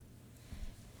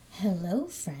Hello,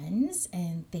 friends,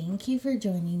 and thank you for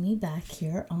joining me back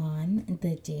here on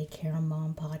the Daycare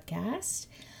Mom podcast.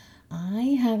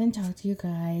 I haven't talked to you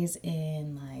guys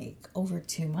in like over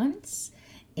 2 months.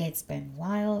 It's been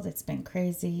wild, it's been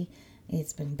crazy,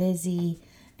 it's been busy,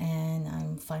 and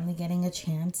I'm finally getting a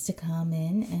chance to come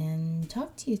in and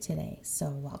talk to you today. So,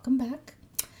 welcome back.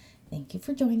 Thank you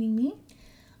for joining me.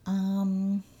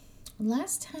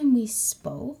 Last time we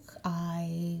spoke,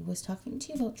 I was talking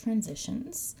to you about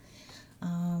transitions.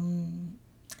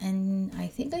 And I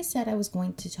think I said I was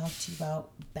going to talk to you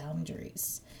about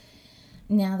boundaries.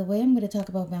 Now, the way I'm going to talk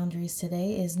about boundaries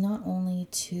today is not only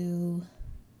to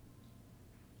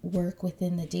work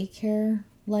within the daycare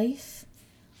life,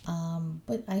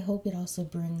 but I hope it also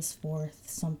brings forth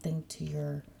something to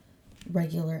your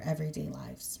regular everyday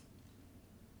lives.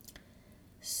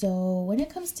 So, when it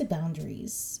comes to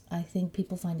boundaries, I think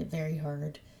people find it very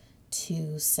hard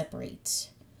to separate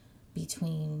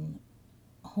between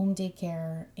home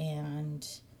daycare and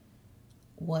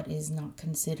what is not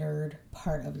considered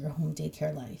part of your home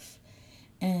daycare life.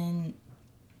 And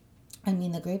I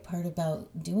mean, the great part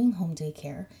about doing home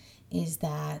daycare is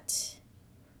that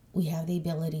we have the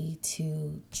ability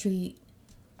to treat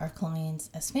our clients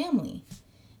as family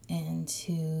and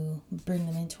to bring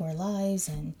them into our lives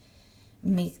and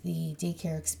make the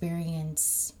daycare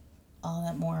experience all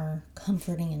that more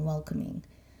comforting and welcoming.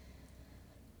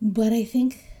 But I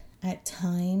think at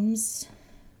times,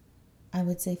 I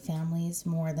would say families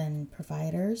more than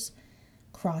providers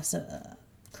cross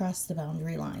the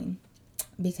boundary line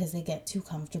because they get too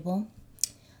comfortable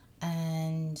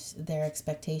and their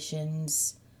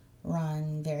expectations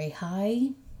run very high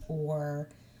or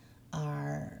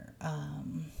are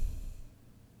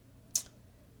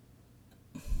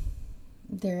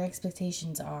their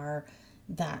expectations are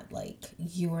that like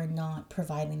you are not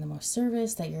providing the most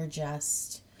service, that you're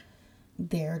just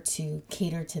there to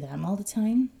cater to them all the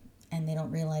time, and they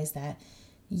don't realize that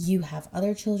you have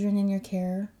other children in your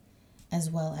care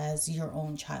as well as your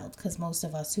own child, because most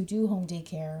of us who do home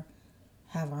daycare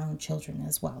have our own children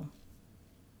as well.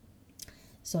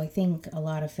 So I think a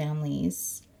lot of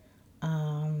families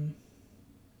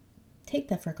take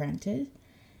that for granted,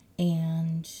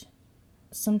 and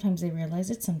sometimes they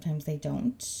realize it, sometimes they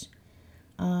don't.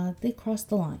 They cross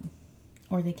the line,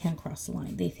 or they can cross the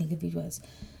line. They think of you as,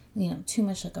 too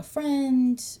much like a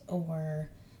friend, or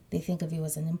they think of you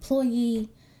as an employee,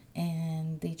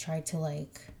 and they try to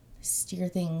like steer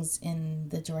things in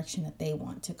the direction that they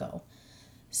want to go.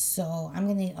 So I'm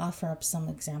going to offer up some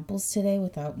examples today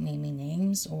without naming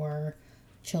names or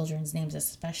children's names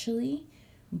especially,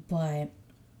 but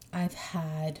I've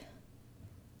had,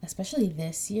 especially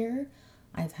this year,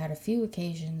 I've had a few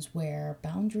occasions where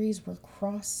boundaries were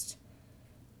crossed,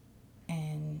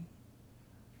 and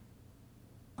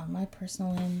on my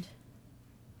personal end,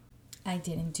 I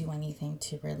didn't do anything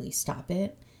to really stop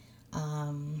it.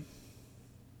 I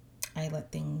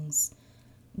let things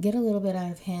get a little bit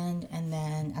out of hand, and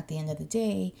then at the end of the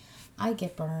day, I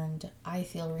get burned, I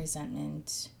feel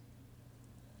resentment,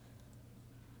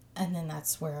 and then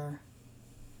that's where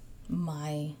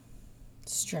my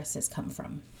stresses come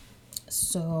from.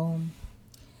 So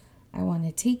I want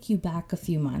to take you back a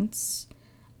few months.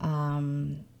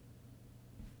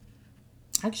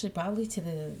 Actually, probably to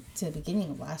the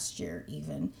beginning of last year,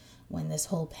 even when this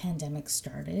whole pandemic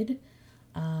started.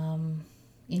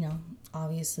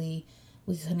 Obviously,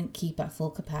 we couldn't keep at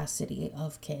full capacity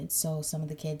of kids, so some of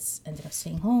the kids ended up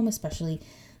staying home, especially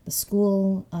the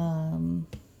school. The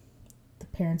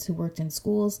parents who worked in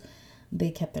schools, they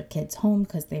kept their kids home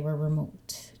because they were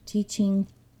remote teaching,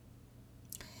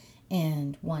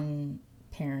 and one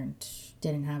parent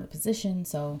didn't have a position,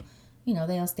 so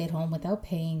they all stayed home without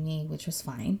paying me, which was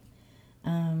fine.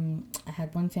 I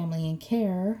had one family in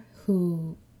care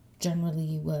who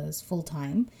generally was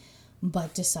full-time,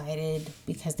 but decided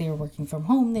because they were working from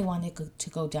home, they wanted to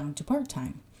go down to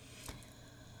part-time,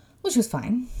 which was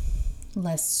fine.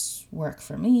 Less work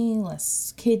for me,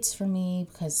 less kids for me,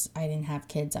 because I didn't have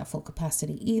kids at full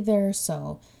capacity either,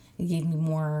 so it gave me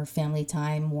more family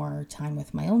time, more time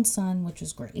with my own son, which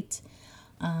was great.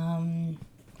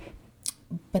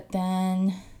 But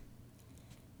then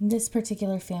this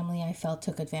particular family, I felt,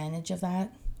 took advantage of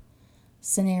that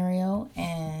scenario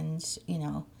and,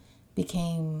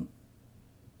 became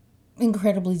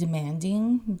incredibly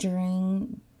demanding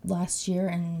during last year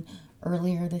and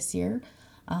earlier this year.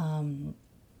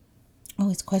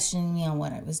 Always questioning me on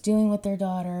what I was doing with their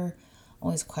daughter,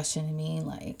 always questioning me,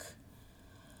 like,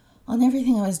 on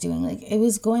everything I was doing. Like, it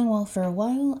was going well for a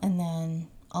while, and then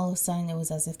all of a sudden it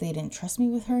was as if they didn't trust me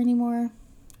with her anymore,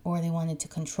 or they wanted to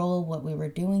control what we were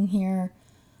doing here,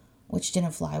 which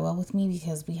didn't fly well with me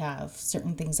because we have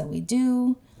certain things that we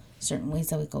do, certain ways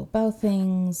that we go about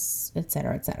things,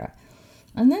 etc., etc.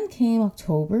 And then came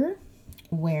October,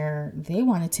 where they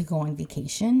wanted to go on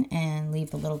vacation and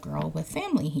leave the little girl with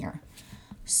family here.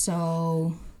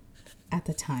 So at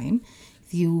the time,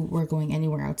 if you were going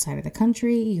anywhere outside of the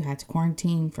country, you had to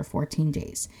quarantine for 14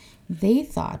 days. They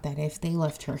thought that if they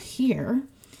left her here,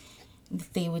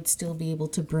 they would still be able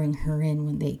to bring her in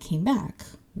when they came back,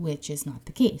 which is not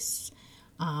the case.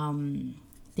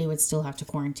 They would still have to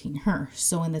quarantine her.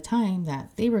 So in the time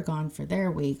that they were gone for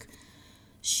their week,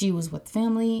 she was with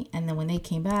family, and then when they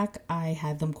came back, I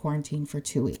had them quarantined for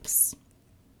 2 weeks.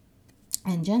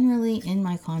 And generally in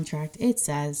my contract, it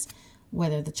says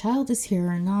whether the child is here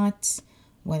or not,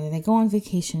 whether they go on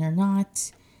vacation or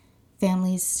not,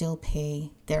 families still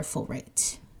pay their full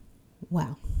rate.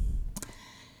 Wow.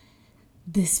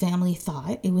 This family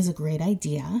thought it was a great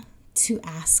idea to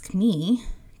ask me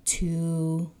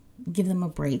to give them a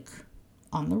break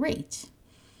on the rate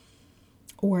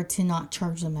or to not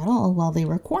charge them at all while they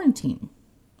were quarantined.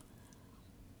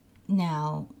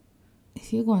 Now,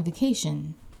 if you go on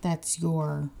vacation, that's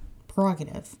your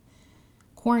prerogative.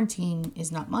 Quarantine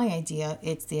is not my idea,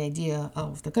 it's the idea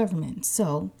of the government.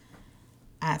 So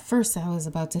at first I was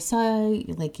about to say,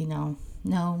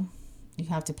 no, you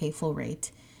have to pay full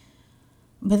rate.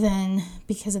 But then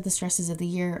because of the stresses of the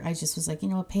year, I just was like,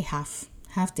 pay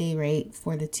half day rate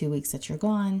for the 2 weeks that you're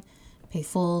gone, pay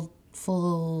full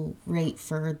rate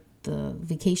for the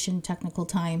vacation technical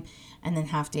time, and then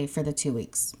half day for the 2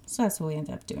 weeks. So that's what we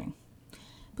ended up doing.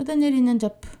 But then they didn't end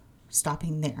up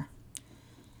stopping there.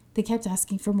 They kept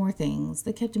asking for more things.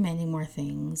 They kept demanding more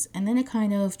things. And then it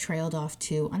kind of trailed off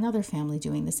to another family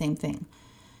doing the same thing.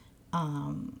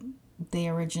 They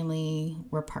originally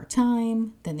were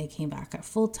part-time. Then they came back at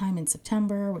full-time in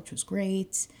September, which was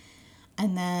great.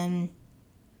 And then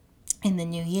in the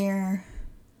new year,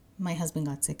 my husband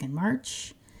got sick in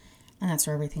March. And that's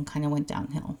where everything kind of went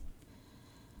downhill.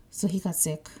 So he got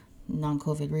sick,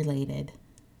 non-COVID related.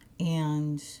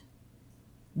 And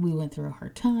we went through a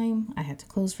hard time. I had to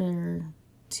close for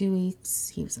 2 weeks.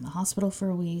 He was in the hospital for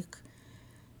a week.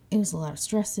 It was a lot of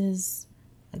stresses.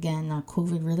 Again, not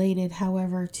COVID related.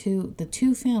 However, the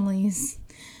two families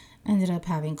ended up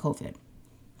having COVID.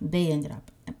 They ended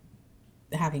up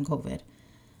having COVID.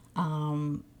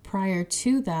 Prior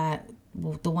to that,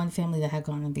 the one family that had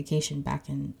gone on vacation back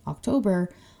in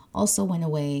October also went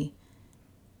away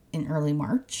in early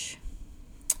March.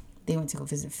 They went to go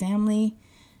visit family.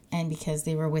 And because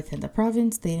they were within the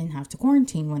province, they didn't have to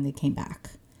quarantine when they came back.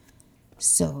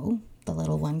 So the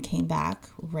little one came back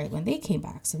right when they came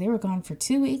back. So they were gone for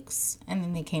 2 weeks and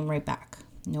then they came right back.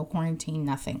 No quarantine,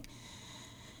 nothing.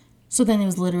 So then it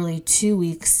was literally 2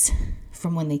 weeks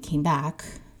from when they came back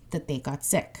that they got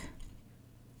sick.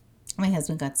 My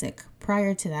husband got sick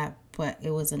prior to that, but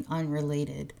it was an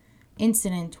unrelated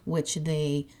incident, which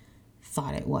they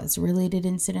thought it was a related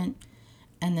incident.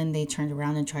 And then they turned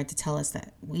around and tried to tell us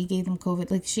that we gave them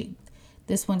COVID.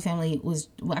 This one family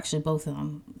actually both of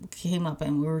them came up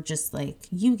and we were just like,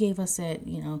 you gave us it,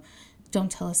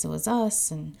 don't tell us it was us.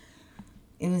 And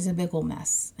it was a big old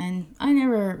mess. And I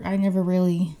never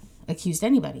really accused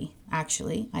anybody,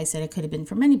 actually. I said it could have been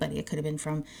from anybody. It could have been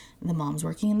from the moms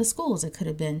working in the schools. It could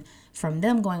have been from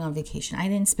them going on vacation. I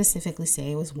didn't specifically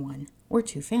say it was one or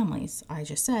two families. I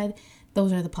just said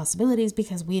those are the possibilities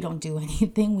because we don't do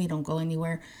anything. We don't go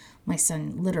anywhere. My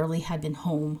son literally had been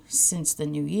home since the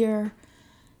new year.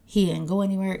 He didn't go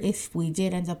anywhere. If we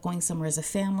did end up going somewhere as a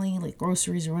family, like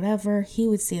groceries or whatever, he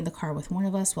would stay in the car with one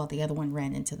of us while the other one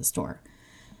ran into the store.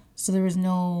 So there was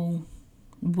no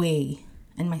way.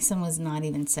 And my son was not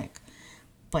even sick.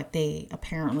 But they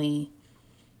apparently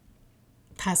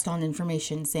passed on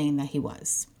information saying that he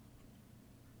was.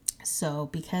 So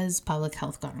because public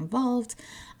health got involved,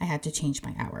 I had to change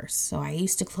my hours. So I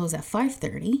used to close at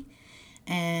 5:30.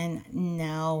 And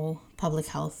now public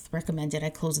health recommended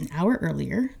I close an hour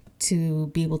earlier to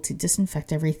be able to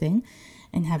disinfect everything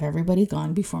and have everybody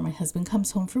gone before my husband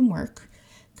comes home from work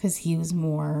because he was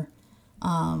more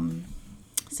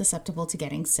susceptible to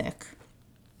getting sick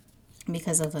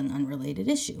because of an unrelated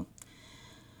issue.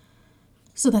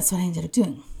 So that's what I ended up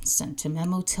doing. Sent a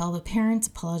memo to all the parents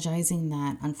apologizing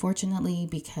that unfortunately,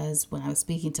 because when I was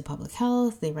speaking to public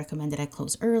health, they recommended I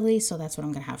close early. So that's what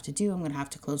I'm going to have to do. I'm going to have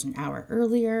to close an hour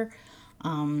earlier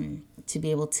to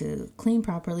be able to clean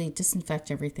properly,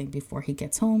 disinfect everything before he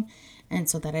gets home. And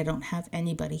so that I don't have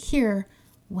anybody here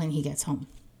when he gets home.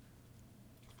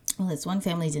 Well, this one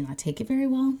family did not take it very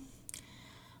well.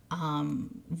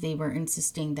 They were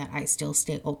insisting that I still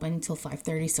stay open until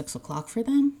 5:30, 6 o'clock for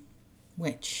them,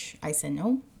 which I said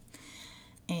no.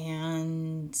 And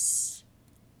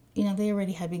And, they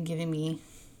already had been giving me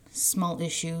small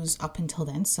issues up until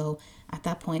then. So at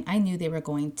that point, I knew they were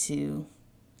going to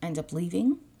end up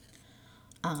leaving.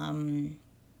 It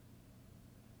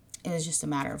was just a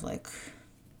matter of like,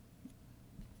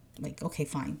 okay,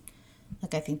 fine.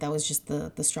 Like, I think that was just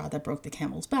the straw that broke the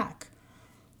camel's back.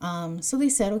 So they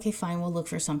said, okay, fine, we'll look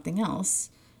for something else.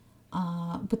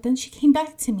 But then she came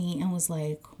back to me and was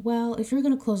like, well, if you're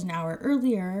going to close an hour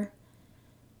earlier,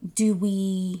 do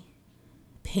we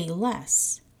pay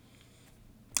less?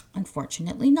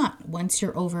 Unfortunately not. Once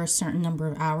you're over a certain number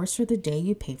of hours for the day,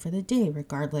 you pay for the day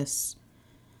regardless.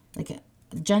 Like,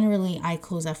 generally I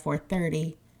close at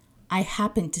 4:30. I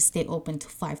happened to stay open till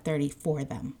 5:30 for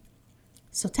them.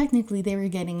 So technically they were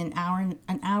getting an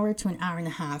hour to an hour and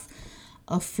a half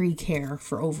of free care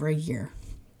for over a year.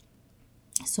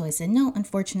 So I said, no,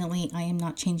 unfortunately, I am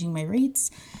not changing my rates,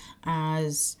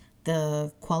 as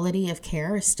the quality of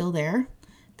care is still there.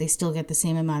 They still get the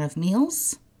same amount of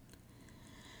meals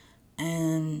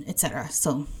and etc.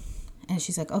 So, and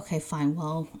she's like, okay, fine.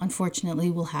 Well, unfortunately,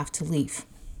 we'll have to leave.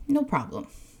 No problem.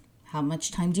 How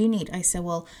much time do you need? I said,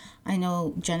 well, I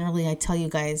know generally I tell you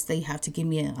guys that you have to give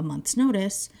me a month's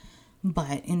notice,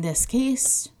 but in this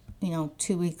case,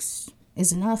 2 weeks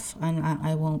is enough, and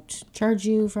I won't charge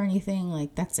you for anything.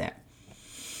 Like, that's it.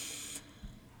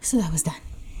 So that was done.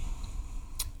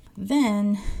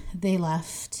 Then they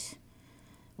left.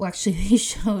 Well, actually, they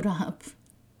showed up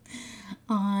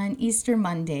on Easter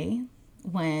Monday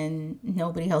when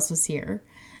nobody else was here.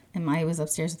 And I was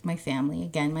upstairs with my family.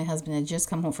 Again, my husband had just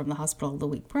come home from the hospital the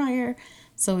week prior.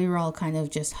 So we were all kind of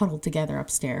just huddled together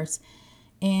upstairs.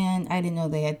 And I didn't know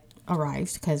they had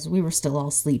arrived because we were still all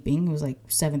sleeping. It was like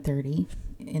 7:30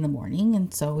 in the morning.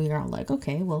 And so we were all like,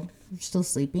 okay, well, we're still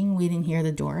sleeping. We didn't hear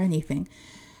the door or anything.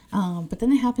 But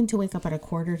then I happened to wake up at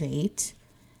 7:45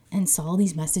 and saw all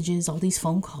these messages, all these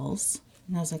phone calls.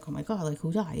 And I was like, oh my God, like,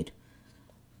 who died?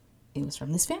 It was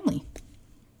from this family.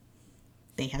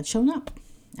 They had shown up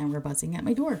and were buzzing at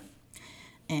my door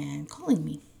and calling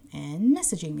me and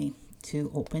messaging me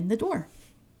to open the door.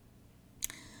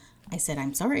 I said,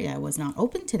 I'm sorry, I was not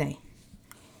open today.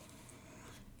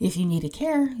 If you needed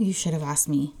care, you should have asked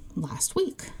me last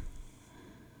week.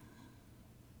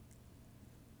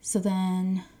 So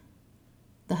then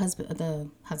the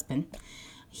husband,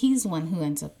 he's the one who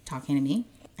ends up talking to me,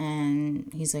 and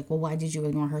he's like, well, why did you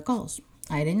ignore her calls?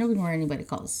 I didn't ignore anybody's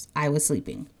calls. I was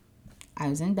sleeping. I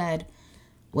was in bed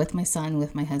with my son,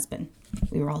 with my husband.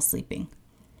 We were all sleeping.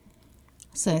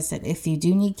 So I said, if you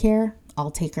do need care,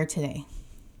 I'll take her today.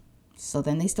 So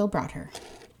then they still brought her.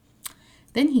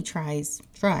 Then he tries.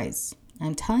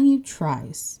 I'm telling you,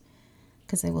 tries.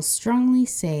 Because I will strongly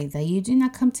say that you do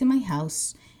not come to my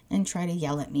house and try to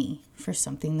yell at me for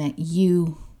something that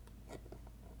you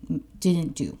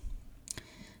didn't do.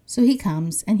 So he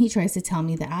comes and he tries to tell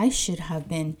me that I should have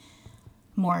been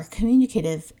more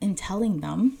communicative in telling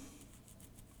them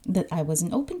that I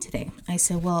wasn't open today. I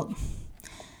said, well,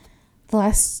 the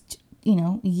last,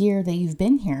 year that you've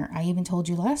been here, I even told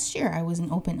you last year I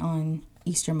wasn't open on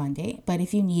Easter Monday, but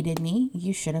if you needed me,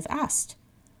 you should have asked.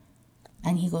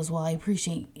 And he goes, well, I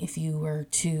appreciate if you were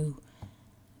to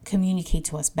communicate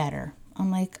to us better. I'm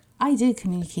like, I did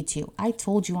communicate to you. I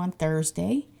told you on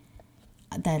Thursday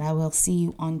that I will see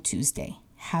you on Tuesday.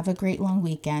 Have a great long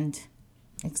weekend.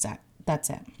 That's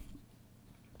it.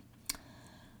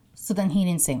 So then he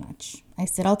didn't say much. I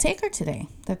said, I'll take her today.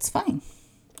 That's fine.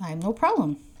 I have no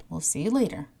problem. We'll see you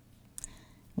later.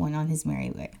 Went on his merry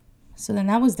way. So then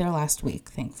that was their last week,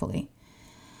 thankfully.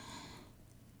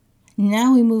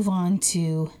 Now we move on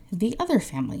to the other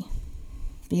family.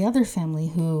 The other family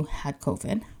who had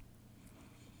COVID.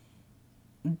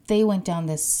 They went down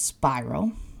this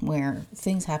spiral where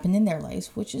things happened in their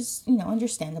lives, which is,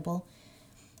 understandable.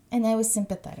 And I was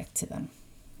sympathetic to them.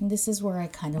 And this is where I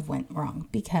kind of went wrong,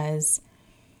 because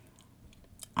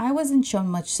I wasn't shown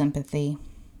much sympathy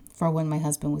for when my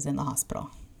husband was in the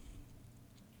hospital.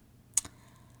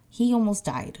 He almost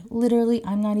died. Literally,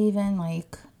 I'm not even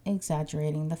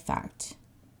exaggerating the fact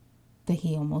that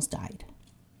he almost died.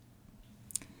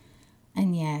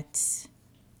 And yet,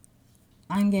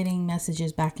 I'm getting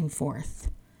messages back and forth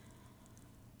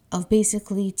of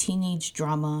basically teenage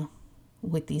drama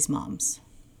with these moms.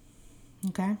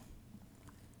 Okay?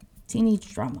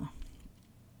 Teenage drama.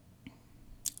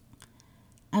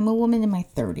 I'm a woman in my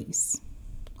 30s.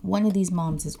 One of these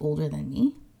moms is older than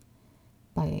me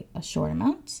by a short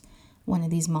amount. One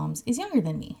of these moms is younger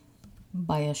than me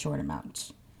by a short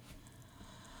amount.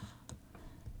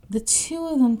 The two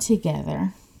of them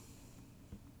together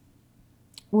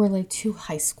were like two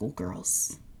high school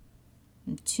girls.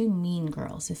 Two mean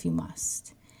girls, if you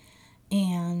must.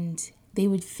 and they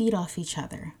would feed off each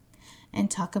other and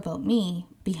talk about me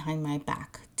behind my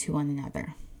back to one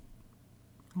another.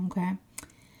 Okay?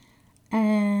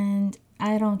 And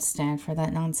I don't stand for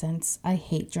that nonsense. I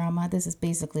hate drama. This is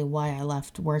basically why I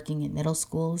left working in middle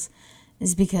schools,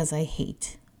 is because I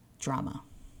hate drama.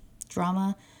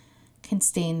 Drama can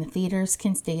stay in the theaters,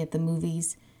 can stay at the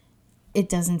movies. It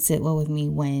doesn't sit well with me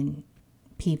when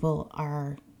people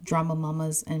are drama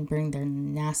mamas and bring their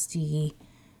nasty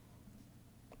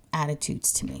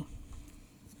attitudes to me.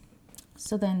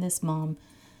 So then this mom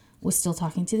was still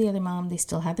talking to the other mom. They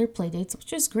still had their play dates,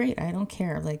 which is great. I don't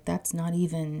care. Like, that's not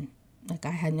even, like,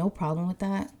 I had no problem with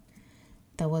that.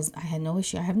 I had no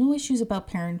issue. I have no issues about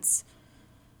parents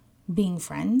being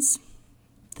friends.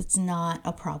 That's not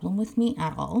a problem with me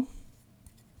at all.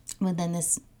 But then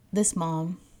this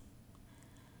mom,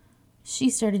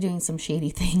 she started doing some shady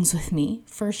things with me.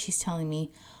 First, she's telling me,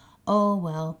 oh,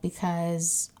 well,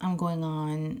 because I'm going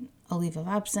on a leave of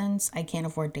absence, I can't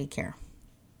afford daycare.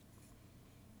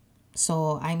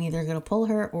 So I'm either going to pull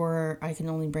her or I can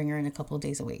only bring her in a couple of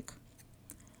days a week.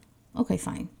 Okay,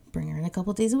 fine. Bring her in a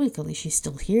couple of days a week. At least she's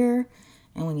still here.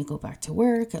 And when you go back to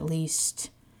work, at least,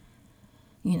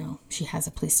 she has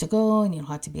a place to go and you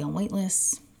don't have to be on wait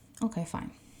lists. Okay,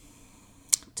 fine.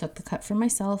 Took the cut for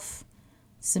myself.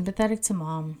 Sympathetic to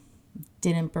mom.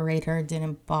 Didn't berate her.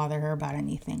 Didn't bother her about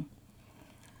anything.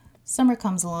 Summer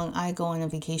comes along. I go on a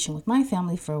vacation with my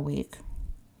family for a week.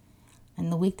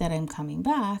 And the week that I'm coming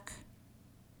back,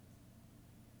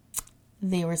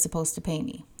 they were supposed to pay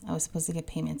me. I was supposed to get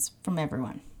payments from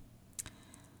everyone.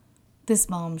 This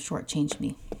mom shortchanged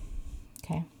me.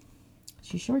 Okay.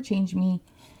 She shortchanged me.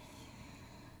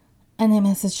 And I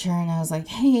messaged her and I was like,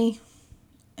 hey,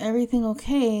 everything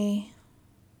okay?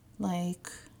 Like,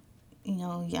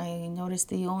 I noticed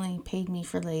that you only paid me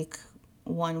for like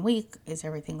 1 week. Is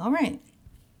everything all right?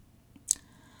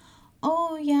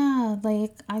 Oh, yeah,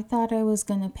 like, I thought I was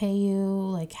going to pay you,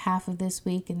 like, half of this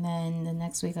week, and then the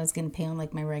next week I was going to pay on,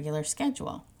 like, my regular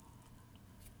schedule.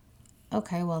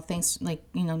 Okay, well, thanks, like,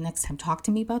 next time talk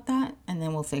to me about that, and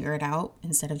then we'll figure it out,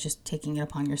 instead of just taking it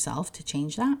upon yourself to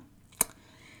change that.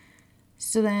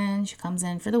 So then she comes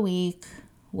in for the week,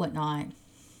 whatnot,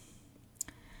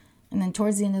 and then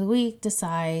towards the end of the week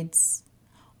decides,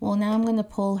 well, now I'm going to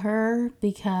pull her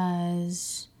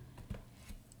because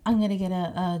I'm going to get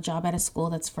a job at a school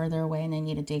that's further away and I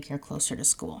need a daycare closer to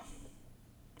school,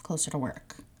 closer to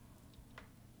work.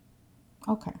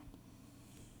 Okay.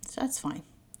 So that's fine.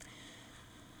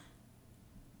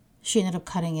 She ended up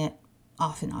cutting it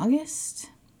off in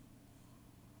August.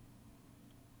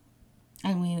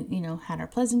 And we, had our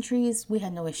pleasantries. We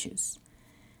had no issues.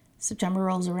 September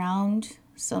rolls around.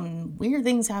 Some weird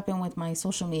things happen with my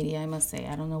social media, I must say.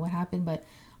 I don't know what happened, but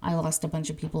I lost a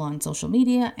bunch of people on social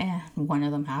media, and one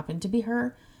of them happened to be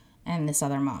her and this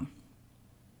other mom.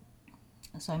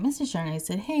 So I messaged her and I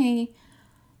said, hey,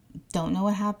 don't know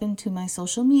what happened to my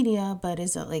social media, but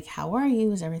is it like, how are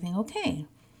you? Is everything okay?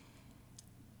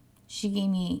 She gave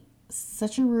me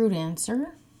such a rude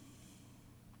answer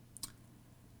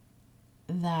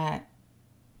that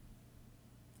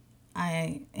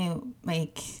I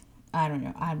don't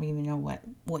know. I don't even know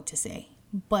what to say.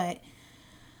 But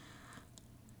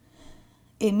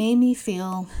it made me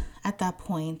feel at that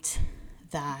point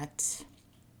that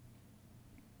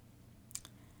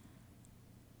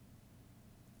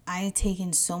I had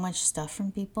taken so much stuff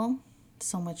from people,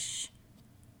 so much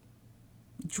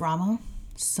drama,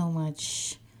 so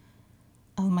much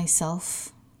of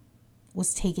myself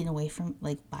was taken away from,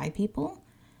 by people.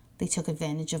 They took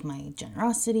advantage of my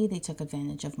generosity. They took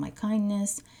advantage of my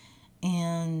kindness.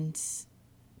 And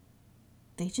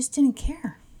they just didn't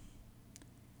care.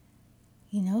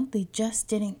 They just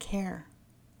didn't care.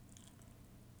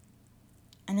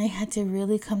 And I had to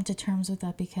really come to terms with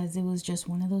that because it was just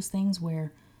one of those things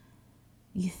where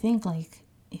you think, like,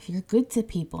 if you're good to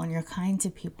people and you're kind to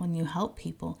people and you help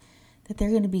people, that they're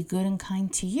going to be good and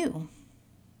kind to you.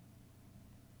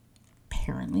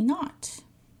 Apparently not.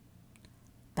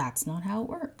 That's not how it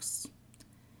works.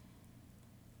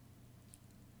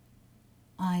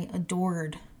 I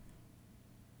adored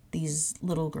these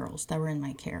little girls that were in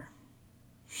my care.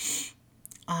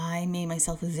 I made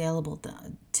myself available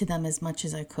to them as much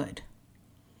as I could.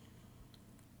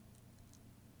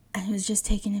 And it was just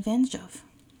taken advantage of.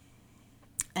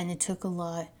 And it took a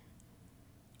lot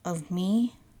of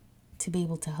me to be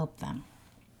able to help them.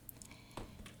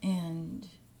 And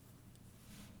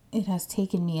it has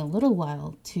taken me a little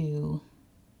while to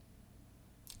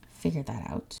figure that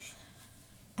out.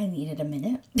 I needed a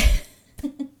minute.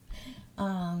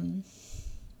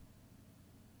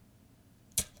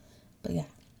 But yeah,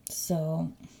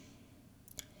 so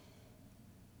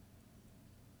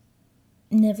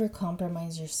never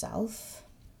compromise yourself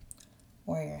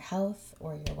or your health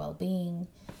or your well-being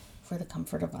for the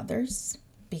comfort of others,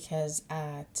 because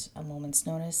at a moment's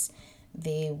notice,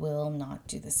 they will not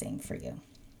do the same for you.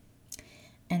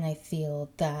 And I feel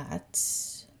that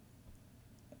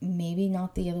maybe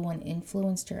not the other one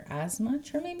influenced her as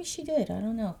much, or maybe she did. I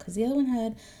don't know, because the other one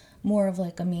had more of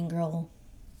like a mean girl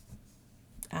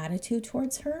attitude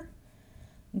towards her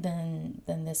than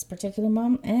this particular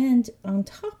mom. And on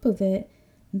top of it,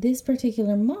 this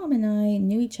particular mom and I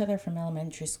knew each other from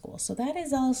elementary school. So that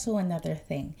is also another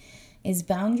thing, is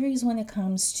boundaries when it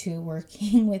comes to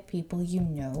working with people you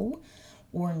know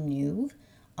or knew.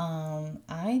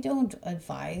 I don't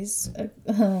advise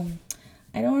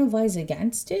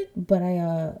against it, but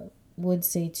I would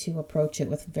say to approach it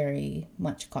with very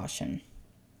much caution.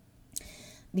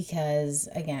 Because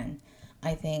again,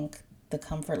 I think the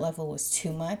comfort level was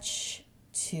too much,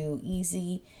 too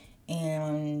easy,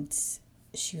 and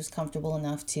she was comfortable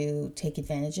enough to take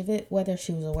advantage of it. Whether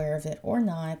she was aware of it or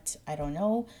not, I don't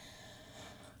know.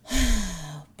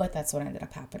 But that's what ended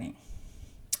up happening.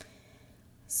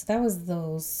 So that was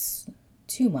those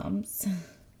two moms,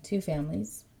 two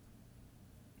families.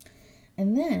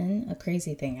 And then a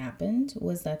crazy thing happened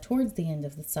was that towards the end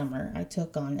of the summer, I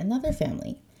took on another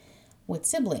family with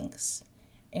siblings.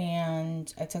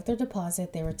 And I took their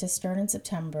deposit. They were to start in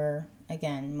September.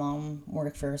 Again, mom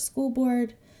worked for a school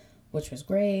board, which was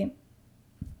great.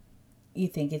 You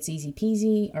think it's easy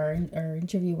peasy. Our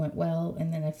interview went well.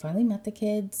 And then I finally met the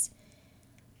kids.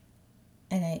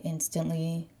 And I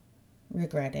instantly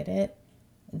regretted it.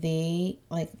 They,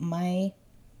 like, my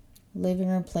living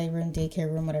room, playroom, daycare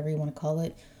room, whatever you want to call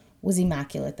it, was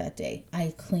immaculate that day.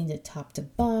 I cleaned it top to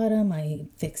bottom. I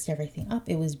fixed everything up.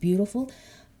 It was beautiful.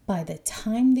 By the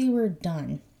time they were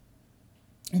done,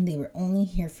 and they were only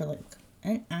here for like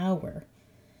an hour,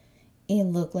 it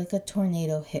looked like a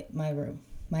tornado hit my room,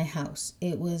 my house.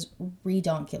 It was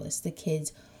redonkulous. The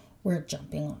kids were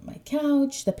jumping on my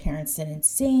couch. The parents didn't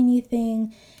say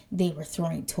anything. They were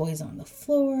throwing toys on the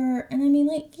floor. And I mean,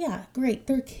 like, yeah, great,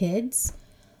 they're kids.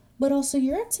 But also,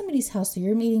 you're at somebody's house that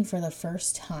you're meeting for the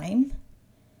first time.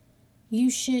 You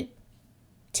should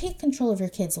take control of your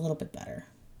kids a little bit better.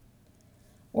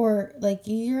 Or, like,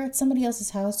 you're at somebody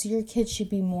else's house, your kids should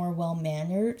be more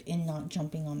well-mannered in not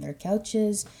jumping on their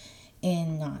couches,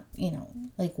 and not,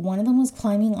 like, one of them was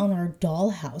climbing on our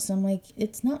dollhouse. I'm like,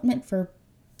 it's not meant for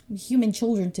human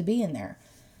children to be in there.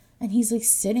 And he's, like,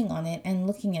 sitting on it and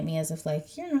looking at me as if,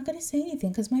 like, you're not going to say anything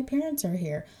because my parents are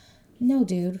here. No,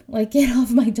 dude, like, get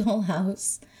off my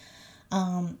dollhouse.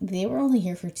 They were only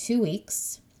here for 2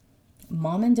 weeks.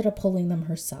 Mom ended up pulling them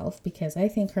herself because I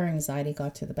think her anxiety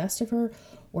got to the best of her,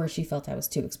 or she felt I was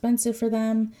too expensive for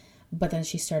them. But then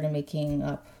she started making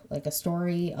up like a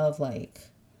story of like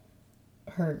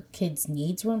her kids'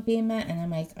 needs weren't being met. And I'm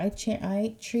like,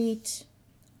 I treat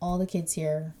all the kids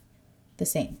here the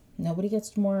same. Nobody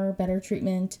gets more or better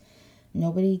treatment.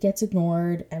 Nobody gets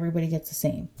ignored. Everybody gets the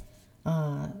same.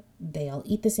 They all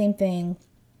eat the same thing.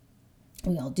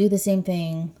 We all do the same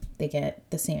thing. They get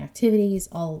the same activities,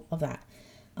 all of that.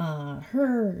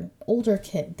 Her older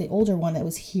kid, the older one that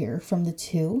was here from the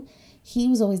two, he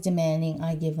was always demanding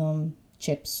I give him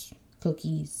chips,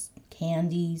 cookies,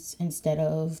 candies instead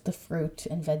of the fruit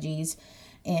and veggies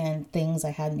and things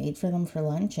I had made for them for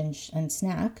lunch and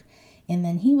snack. And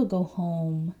then he would go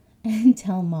home and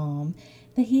tell mom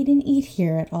that he didn't eat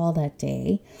here at all that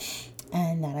day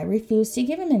and that I refused to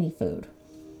give him any food.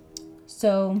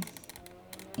 So,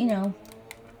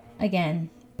 again,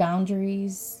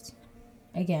 boundaries,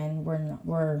 again,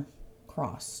 were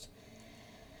crossed.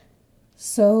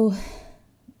 So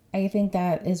I think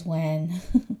that is when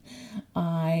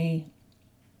I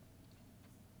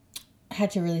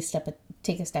had to really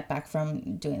take a step back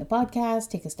from doing the podcast,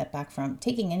 take a step back from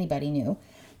taking anybody new.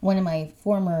 One of my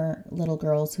former little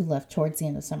girls who left towards the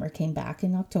end of summer came back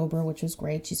in October, which was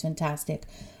great. She's fantastic.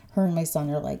 Her and my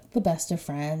son are like the best of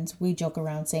friends. We joke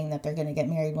around saying that they're going to get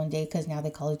married one day because now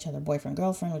they call each other boyfriend,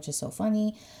 girlfriend, which is so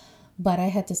funny. But I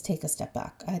had to take a step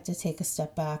back. I had to take a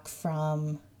step back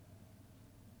from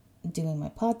doing my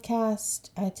podcast.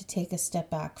 I had to take a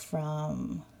step back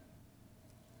from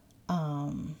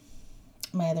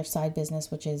my other side business,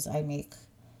 which is I make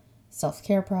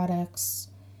self-care products.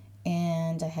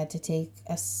 And I had to take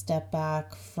a step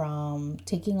back from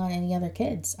taking on any other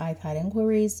kids. I've had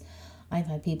inquiries. I've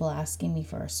had people asking me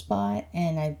for a spot,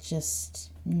 and I've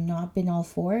just not been all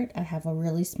for it. I have a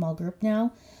really small group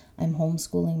now. I'm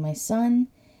homeschooling my son,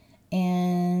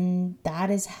 and that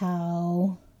is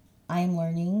how I'm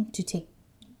learning to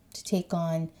take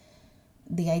on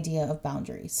the idea of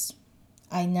boundaries.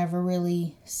 I never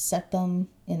really set them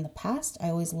in the past. I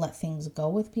always let things go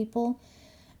with people.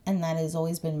 And that has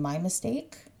always been my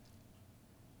mistake.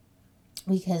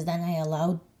 Because then I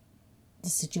allowed the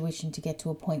situation to get to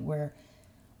a point where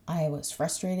I was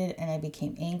frustrated and I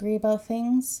became angry about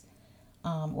things,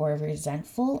 or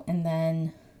resentful. And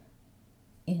then,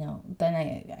 then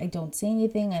I don't say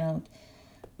anything. I don't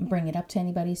bring it up to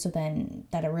anybody. So then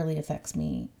that it really affects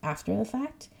me after the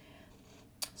fact.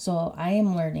 So I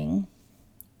am learning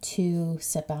to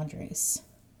set boundaries.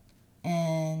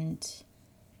 And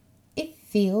it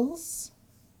feels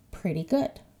pretty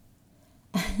good.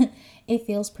 It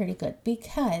feels pretty good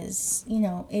because,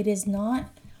 it is not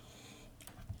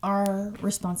our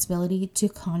responsibility to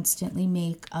constantly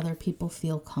make other people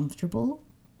feel comfortable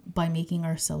by making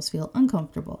ourselves feel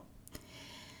uncomfortable.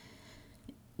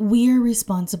 We are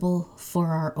responsible for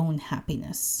our own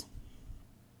happiness.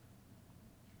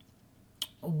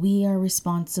 We are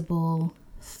responsible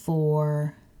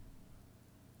for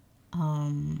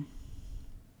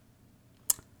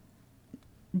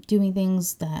doing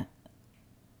things that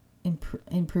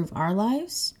improve our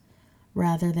lives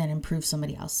rather than improve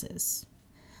somebody else's.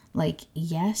 Like,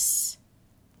 yes,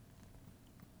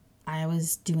 I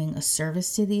was doing a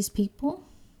service to these people,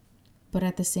 but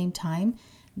at the same time,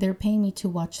 they're paying me to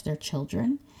watch their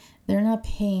children. They're not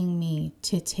paying me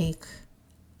to take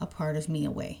a part of me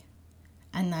away.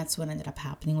 And that's what ended up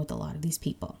happening with a lot of these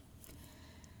people.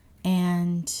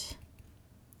 And,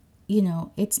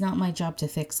 it's not my job to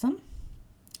fix them.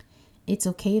 It's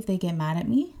okay if they get mad at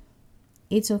me.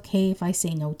 It's okay if I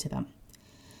say no to them.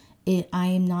 I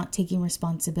am not taking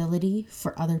responsibility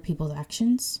for other people's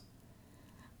actions.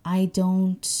 I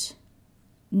don't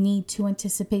need to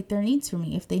anticipate their needs for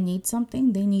me. If they need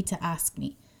something, they need to ask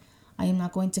me. I am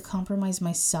not going to compromise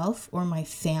myself or my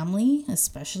family,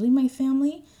 especially my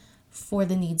family, for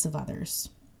the needs of others.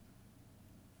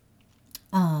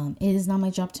 It is not my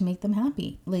job to make them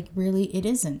happy. Like, really, it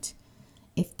isn't.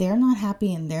 If they're not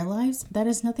happy in their lives, that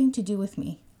has nothing to do with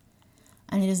me.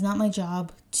 And it is not my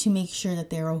job to make sure that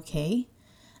they're okay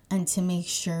and to make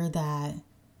sure that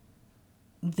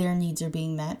their needs are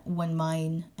being met when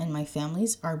mine and my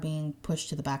family's are being pushed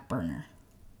to the back burner.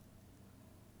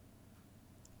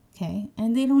 Okay?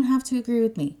 And they don't have to agree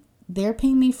with me. They're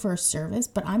paying me for a service,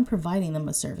 but I'm providing them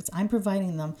a service. I'm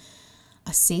providing them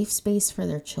a safe space for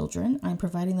their children. I'm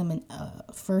providing them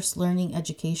a first learning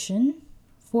education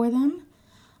for them.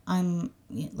 I'm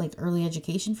like early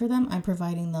education for them. I'm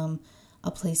providing them a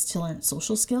place to learn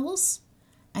social skills.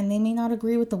 And they may not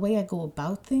agree with the way I go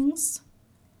about things,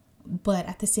 but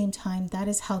at the same time, that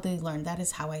is how they learn. That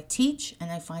is how I teach,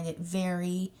 and I find it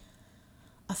very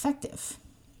effective.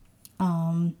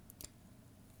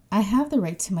 I have the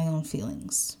right to my own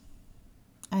feelings.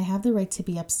 I have the right to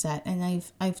be upset. And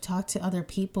I've talked to other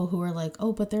people who are like,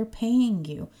 oh, but they're paying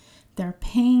you. They're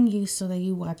paying you so that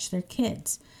you watch their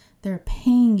kids. They're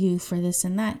paying you for this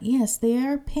and that. Yes, they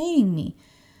are paying me.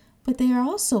 But they are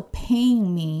also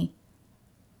paying me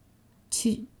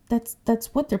to,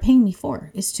 that's what they're paying me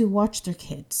for, is to watch their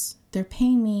kids. They're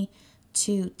paying me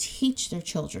to teach their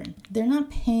children. They're not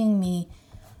paying me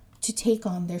to take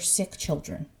on their sick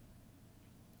children.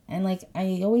 And like,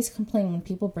 I always complain when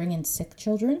people bring in sick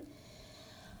children.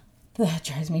 That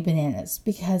drives me bananas,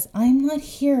 because I'm not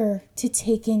here to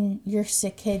take in your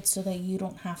sick kid so that you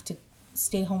don't have to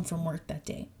stay home from work that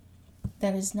day.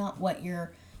 That is not what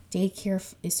your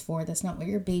daycare is for. That's not what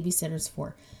your babysitter's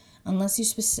for. Unless you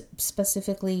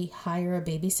specifically hire a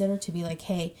babysitter to be like,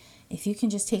 hey, if you can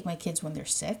just take my kids when they're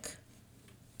sick,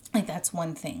 like, that's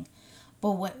one thing.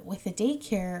 But with the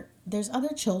daycare, there's other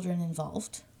children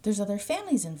involved. There's other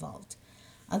families involved.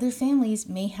 Other families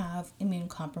may have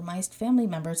immune-compromised family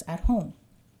members at home.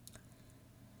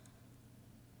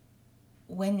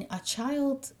 When a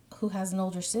child who has an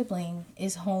older sibling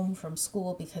is home from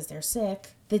school because they're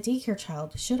sick, the daycare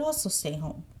child should also stay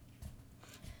home,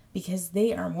 because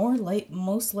they are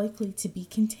most likely to be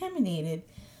contaminated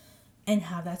and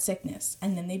have that sickness.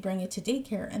 And then they bring it to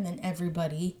daycare, and then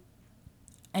everybody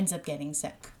ends up getting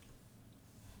sick.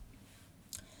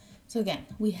 So again,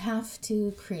 we have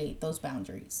to create those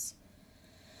boundaries.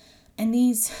 And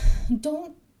these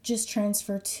don't just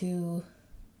transfer to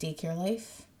daycare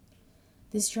life.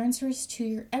 This transfers to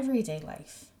your everyday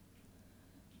life.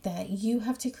 That you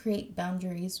have to create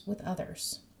boundaries with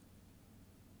others.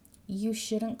 You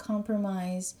shouldn't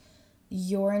compromise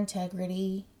your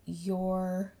integrity,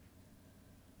 your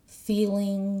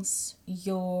feelings,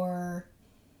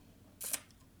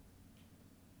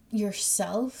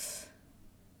 yourself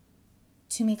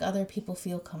to make other people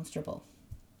feel comfortable.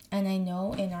 And I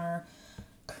know in our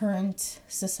current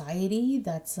society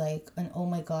that's like an oh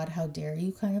my god, how dare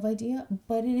you kind of idea,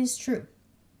 but it is true.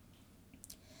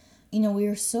 We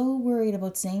are so worried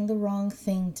about saying the wrong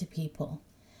thing to people,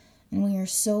 and we are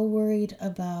so worried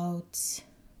about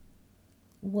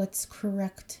what's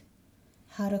correct,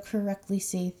 how to correctly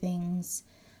say things,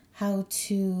 how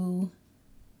to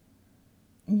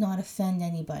not offend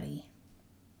anybody.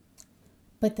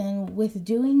 But then with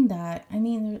doing that, I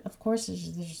mean, of course,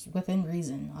 there's within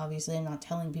reason. Obviously, I'm not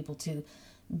telling people to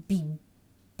be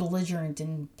belligerent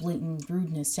and blatant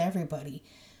rudeness to everybody.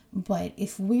 But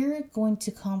if we're going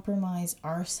to compromise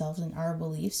ourselves and our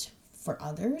beliefs for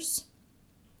others,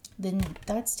 then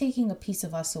that's taking a piece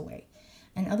of us away.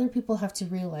 And other people have to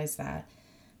realize that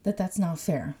that's not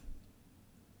fair.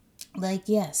 Like,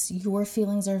 yes, your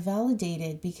feelings are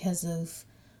validated because of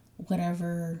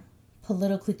whatever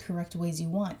politically correct ways you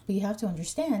want. But you have to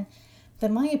understand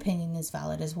that my opinion is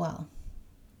valid as well.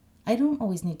 I don't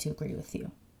always need to agree with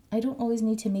you. I don't always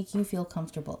need to make you feel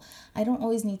comfortable. I don't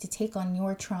always need to take on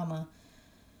your trauma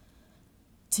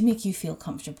to make you feel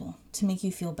comfortable, to make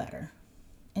you feel better.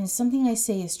 And if something I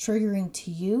say is triggering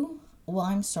to you, well,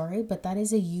 I'm sorry, but that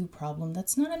is a you problem.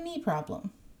 That's not a me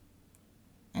problem.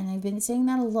 And I've been saying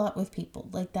that a lot with people.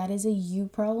 Like, that is a you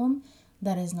problem.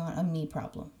 That is not a me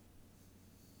problem.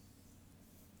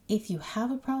 If you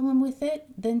have a problem with it,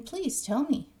 then please tell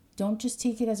me. Don't just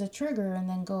take it as a trigger and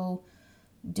then go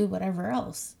do whatever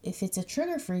else. If it's a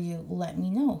trigger for you, let me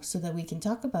know so that we can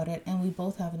talk about it and we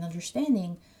both have an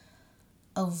understanding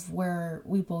of where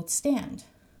we both stand.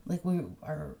 Like,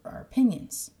 our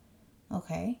opinions.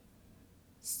 Okay?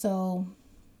 So,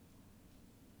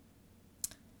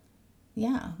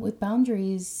 yeah, with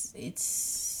boundaries,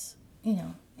 it's,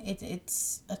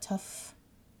 it's a tough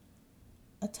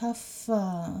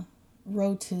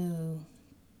road to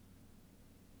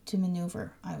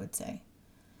maneuver, I would say.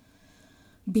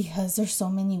 Because there's so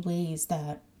many ways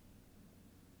that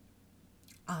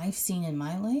I've seen in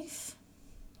my life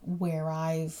where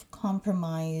I've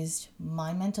compromised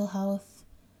my mental health,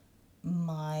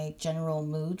 my general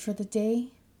mood for the day,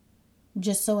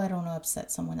 just so I don't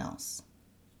upset someone else.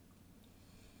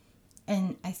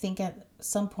 And I think at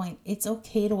some point it's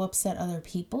okay to upset other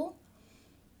people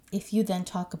if you then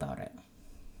talk about it.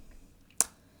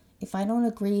 If I don't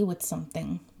agree with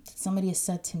something that somebody has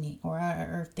said to me, or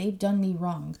if they've done me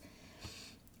wrong,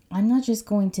 I'm not just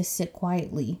going to sit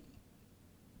quietly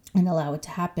and allow it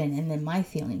to happen and then my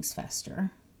feelings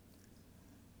fester.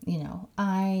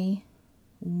 I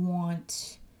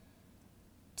want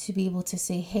to be able to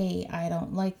say, hey, I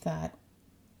don't like that,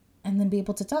 and then be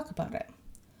able to talk about it.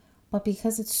 But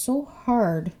because it's so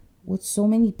hard with so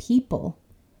many people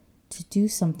to do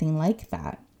something like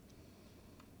that,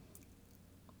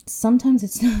 sometimes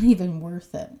it's not even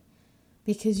worth it,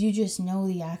 because you just know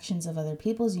the actions of other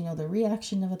people, the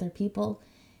reaction of other people,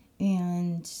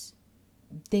 and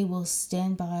they will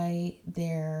stand by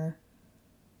their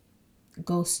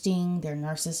ghosting, their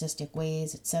narcissistic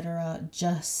ways, etc.,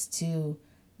 just to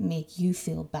make you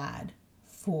feel bad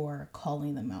for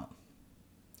calling them out.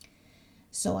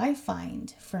 So I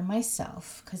find for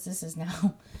myself, because this is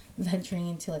now venturing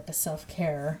into like a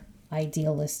self-care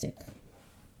idealistic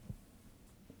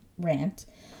rant,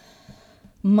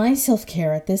 my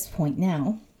self-care at this point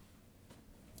now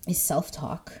is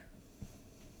self-talk.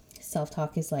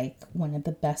 Self-talk is like one of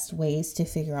the best ways to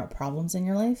figure out problems in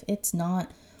your life. It's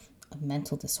not a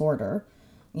mental disorder.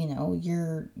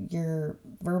 You're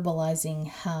verbalizing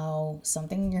how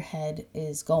something in your head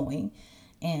is going,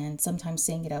 and sometimes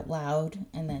saying it out loud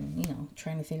and then,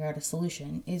 trying to figure out a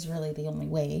solution is really the only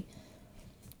way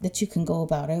that you can go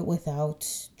about it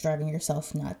without driving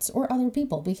yourself nuts or other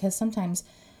people. Because sometimes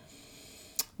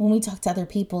when we talk to other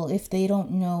people, if they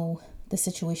don't know the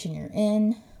situation you're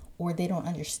in, or they don't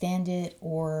understand it,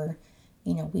 or,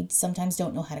 we sometimes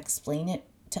don't know how to explain it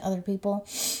to other people,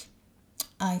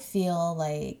 I feel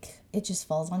like it just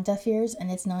falls on deaf ears,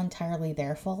 and it's not entirely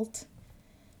their fault,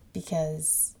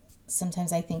 because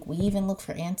sometimes I think we even look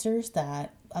for answers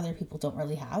that other people don't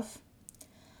really have.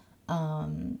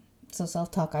 So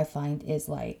self-talk, I find, is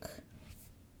like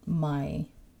my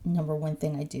number one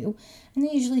thing I do. And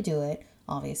I usually do it,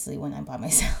 obviously, when I'm by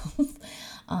myself.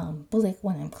 But like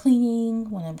when I'm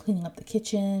cleaning up the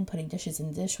kitchen, putting dishes in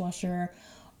the dishwasher,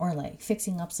 or like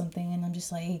fixing up something, and I'm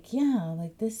just like, yeah,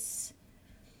 like this,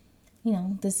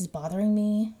 this is bothering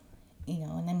me,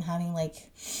 and I'm having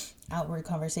like outward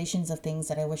conversations of things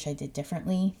that I wish I did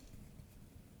differently.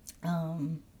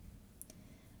 But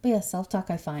yeah, self-talk,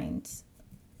 I find,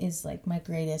 is like my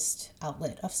greatest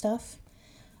outlet of stuff.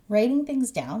 Writing things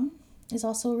down is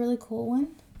also a really cool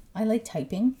one. I like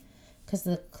typing because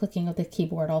the clicking of the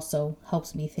keyboard also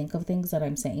helps me think of things that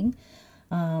I'm saying.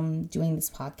 Doing this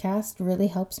podcast really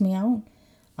helps me out.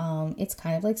 It's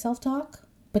kind of like self-talk,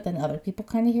 but then other people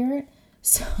kind of hear it.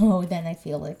 So then I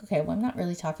feel like, okay, well, I'm not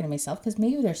really talking to myself, because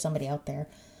maybe there's somebody out there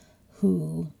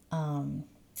who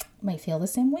might feel the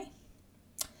same way.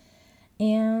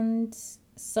 And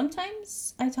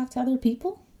sometimes I talk to other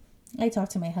people. I talk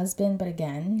to my husband, but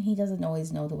again, he doesn't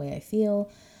always know the way I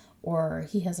feel, or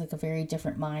he has like a very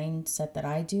different mindset that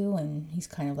I do, and he's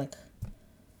kind of like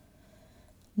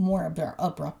more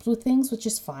abrupt with things, which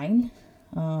is fine.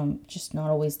 Just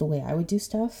not always the way I would do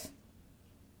stuff.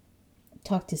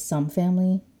 Talk to some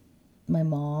family, my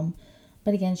mom,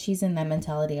 but again, she's in that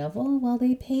mentality of, oh, well,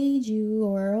 they paid you,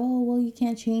 or, oh, well, you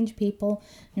can't change people,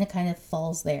 and it kind of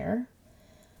falls there.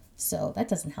 So that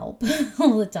doesn't help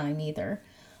all the time either.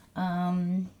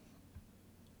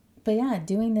 But yeah,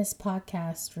 doing this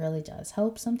podcast really does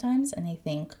help sometimes, and I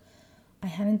think I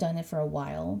hadn't done it for a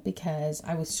while because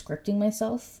I was scripting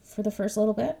myself for the first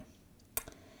little bit,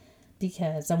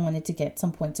 because I wanted to get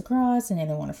some points across and I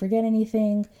didn't want to forget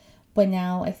anything. But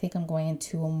now I think I'm going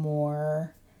into a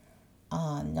more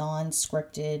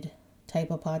non-scripted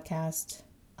type of podcast.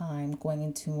 I'm going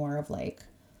into more of like,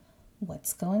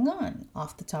 what's going on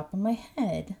off the top of my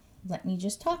head? Let me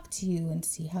just talk to you and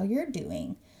see how you're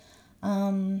doing.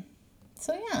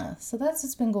 So yeah, so that's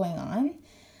what's been going on.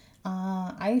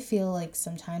 I feel like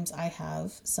sometimes I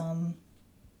have some,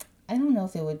 I don't know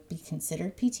if it would be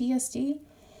considered PTSD,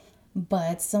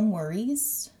 but some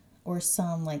worries or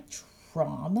some like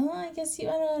trauma, I guess I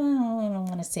don't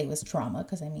want to say it was trauma,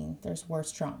 because I mean, there's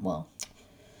worse trauma. Well,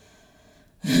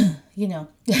 you know,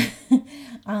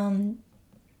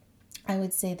 I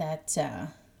would say that,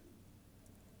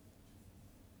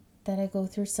 that I go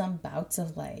through some bouts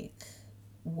of like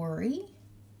worry,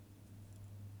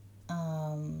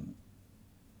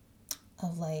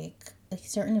 of like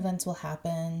certain events will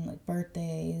happen, like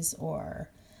birthdays, or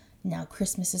now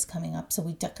Christmas is coming up, so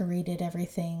we decorated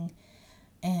everything,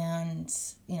 and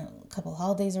a couple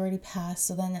holidays already passed.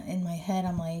 So then in my head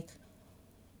I'm like,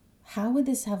 how would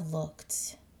this have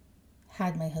looked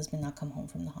had my husband not come home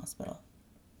from the hospital?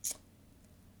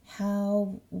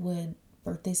 How would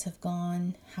birthdays have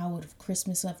gone? How would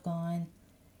Christmas have gone?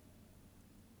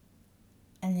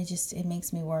 And it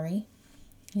makes me worry.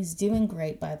 He's doing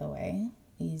great, by the way.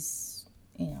 He's,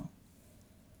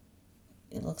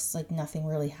 it looks like nothing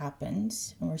really happened,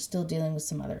 and we're still dealing with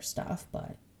some other stuff,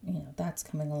 but, that's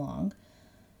coming along.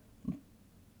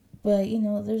 But,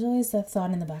 there's always that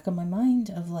thought in the back of my mind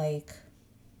of like,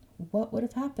 what would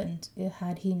have happened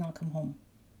had he not come home?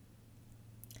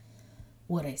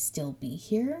 Would I still be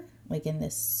here? Like in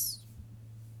this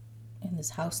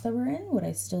house that we're in?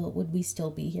 Would we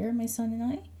still be here, my son and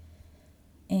I?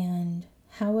 And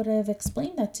how would I have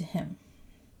explained that to him?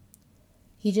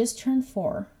 He just turned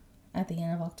 4 at the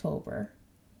end of October.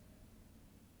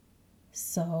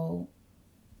 So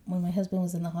when my husband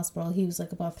was in the hospital, he was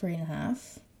like about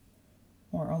 3.5,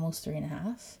 or almost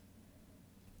 3.5.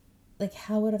 Like,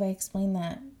 how would have I explained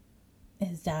that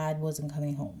his dad wasn't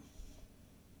coming home?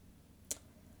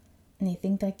 And I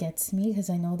think that gets me, because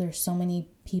I know there's so many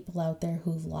people out there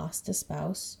who've lost a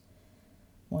spouse,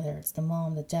 whether it's the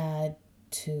mom, the dad,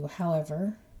 to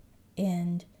however.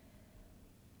 And,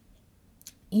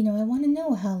 I want to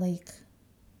know how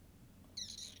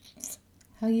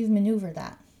you've maneuvered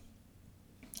that.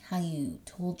 How you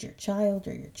told your child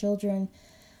or your children,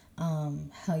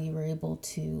 how you were able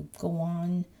to go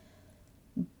on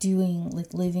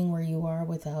living where you are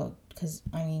without, because,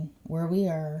 where we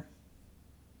are,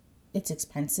 it's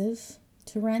expensive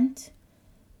to rent.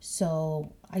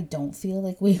 So I don't feel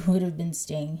like we would have been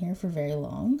staying here for very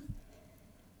long.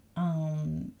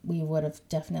 We would have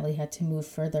definitely had to move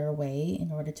further away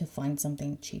in order to find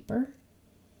something cheaper.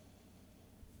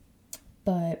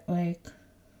 But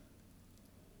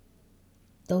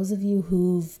those of you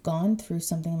who've gone through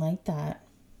something like that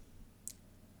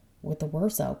with a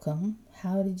worse outcome,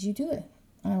 how did you do it?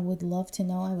 I would love to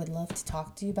know. I would love to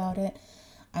talk to you about it.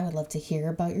 I would love to hear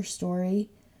about your story.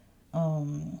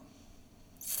 And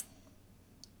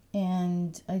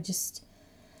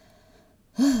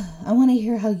I want to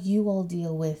hear how you all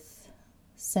deal with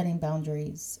setting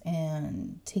boundaries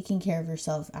and taking care of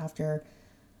yourself after,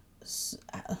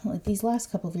 like, these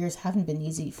last couple of years haven't been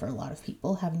easy for a lot of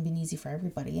people, haven't been easy for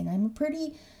everybody. And I'm a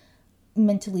pretty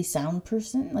mentally sound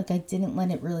person. Like, I didn't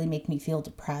let it really make me feel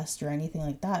depressed or anything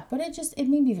like that, but it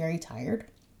made me very tired.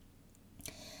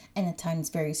 And at times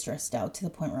very stressed out, to the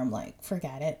point where I'm like,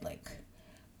 forget it. Like,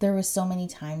 there was so many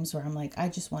times where I'm like, I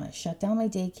just want to shut down my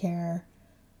daycare,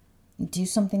 do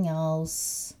something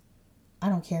else. I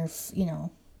don't care if,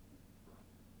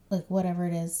 Like, whatever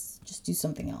it is, just do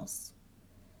something else.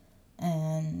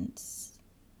 And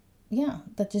yeah,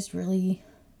 that just really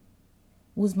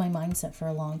was my mindset for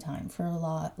a long time, for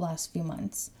last few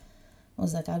months. I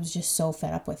was like, I was just so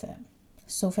fed up with it.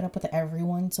 So fed up with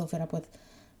everyone, so fed up with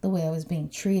the way I was being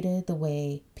treated, the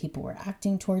way people were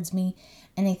acting towards me.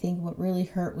 And I think what really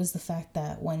hurt was the fact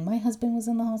that when my husband was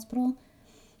in the hospital,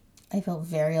 I felt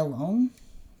very alone,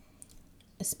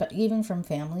 even from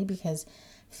family, because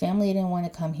family didn't want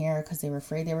to come here because they were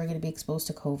afraid they were going to be exposed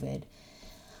to COVID.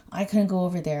 I couldn't go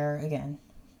over there again,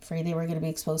 afraid they were going to be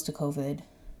exposed to COVID.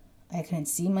 I couldn't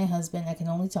see my husband. I could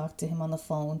only talk to him on the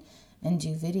phone and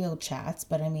do video chats.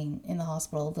 But I mean, in the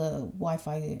hospital, the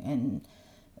Wi-Fi and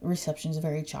reception is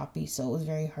very choppy, so it was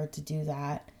very hard to do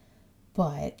that.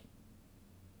 But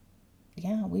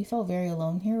yeah, we felt very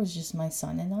alone here. It was just my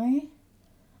son and I.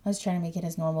 I was trying to make it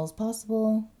as normal as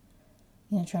possible,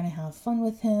 trying to have fun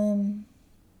with him,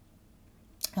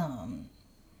 you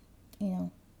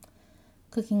know,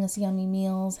 cooking us yummy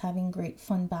meals, having great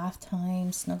fun bath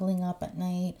time, snuggling up at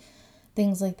night,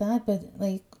 things like that. But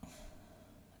like,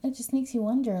 it just makes you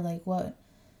wonder, like, what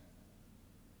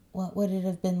would it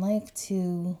have been like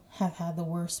to have had the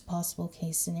worst possible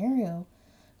case scenario?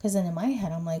 Because then in my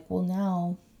head, I'm like, well,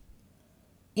 now,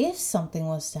 if something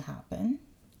was to happen,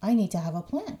 I need to have a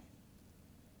plan.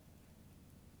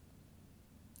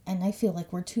 And I feel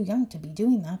like we're too young to be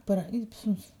doing that. But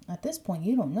at this point,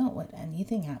 you don't know what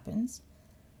anything happens.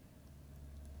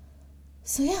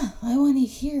 So yeah, I want to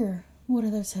hear what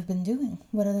others have been doing,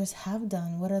 what others have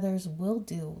done, what others will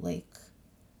do. Like,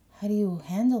 how do you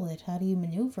handle it? How do you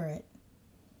maneuver it?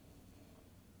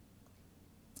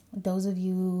 Those of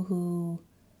you who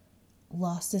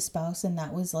lost a spouse and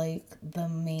that was like the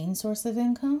main source of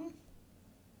income,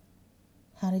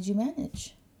 how did you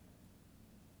manage?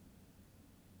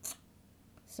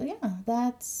 So yeah,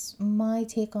 that's my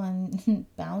take on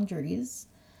boundaries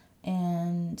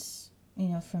and,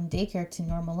 from daycare to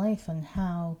normal life and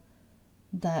how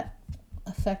that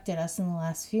affected us in the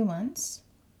last few months.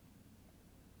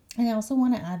 And I also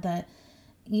want to add that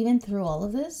even through all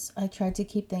of this, I tried to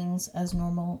keep things as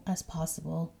normal as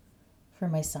possible for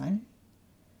my son.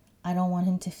 I don't want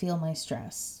him to feel my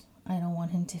stress. I don't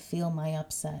want him to feel my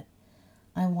upset.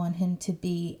 I want him to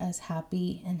be as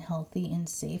happy and healthy and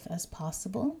safe as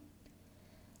possible.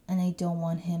 And I don't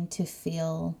want him to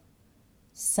feel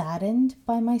saddened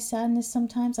by my sadness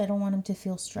sometimes. I don't want him to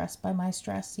feel stressed by my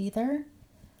stress either.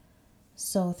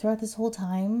 So throughout this whole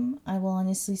time, I will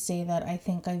honestly say that I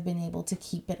think I've been able to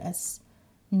keep it as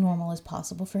normal as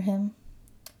possible for him.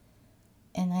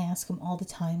 And I ask him all the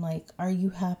time, like, are you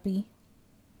happy?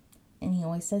 And he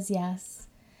always says yes.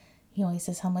 He always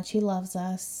says how much he loves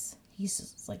us. He's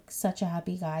just like such a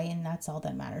happy guy, and that's all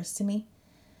that matters to me.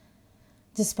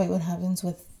 Despite what happens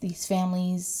with these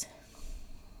families,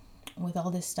 with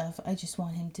all this stuff, I just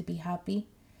want him to be happy.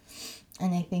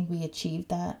 And I think we achieved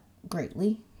that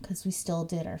greatly because we still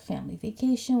did our family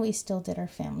vacation. We still did our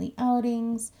family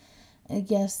outings. I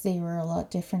guess they were a lot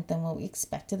different than what we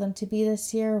expected them to be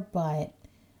this year, but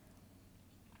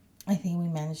I think we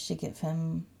managed to give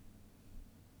him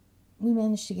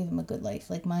a good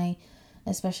life. Like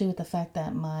especially with the fact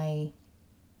that my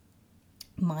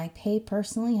pay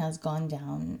personally has gone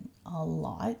down a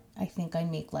lot. I think I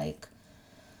make like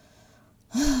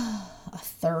a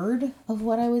third of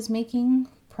what I was making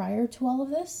prior to all of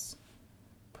this,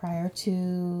 prior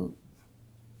to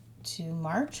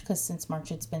March, because since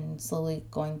March it's been slowly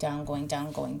going down.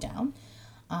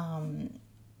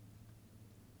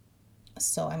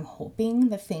 So I'm hoping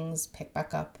that things pick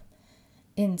back up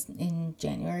in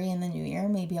January in the new year.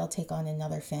 Maybe I'll take on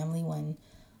another family when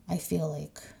I feel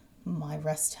like my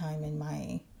rest time and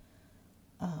my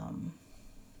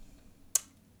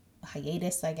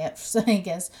hiatus I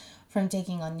guess from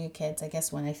taking on new kids. I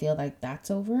guess when I feel like that's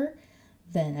over,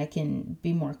 then I can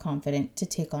be more confident to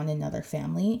take on another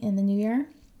family in the new year.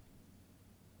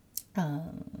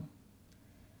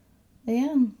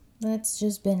 Yeah, that's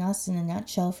just been us in a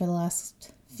nutshell for the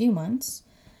last few months.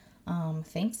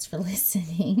 Thanks for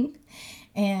listening.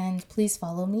 And please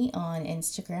follow me on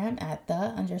Instagram at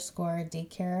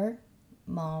 _daycare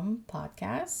mom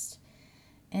podcast.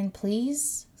 And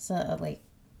please,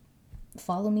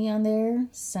 follow me on there.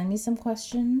 Send me some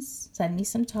questions. Send me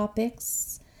some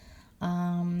topics.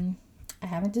 I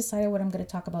haven't decided what I'm going to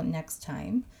talk about next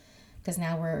time, because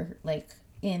now we're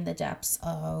in the depths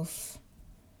of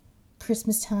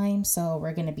Christmas time, so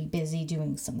we're going to be busy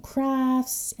doing some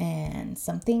crafts and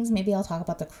some things. Maybe I'll talk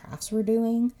about the crafts we're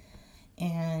doing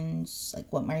and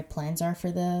what my plans are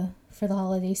for the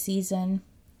holiday season.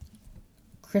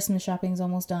 Christmas shopping's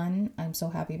almost done. I'm so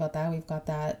happy about that. We've got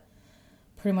that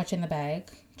pretty much in the bag.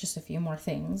 Just a few more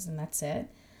things, and that's it.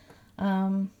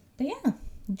 But yeah,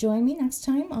 join me next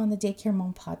time on the Daycare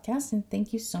Mom podcast. And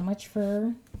thank you so much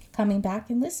for coming back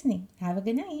and listening. Have a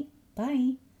good night.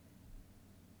 Bye.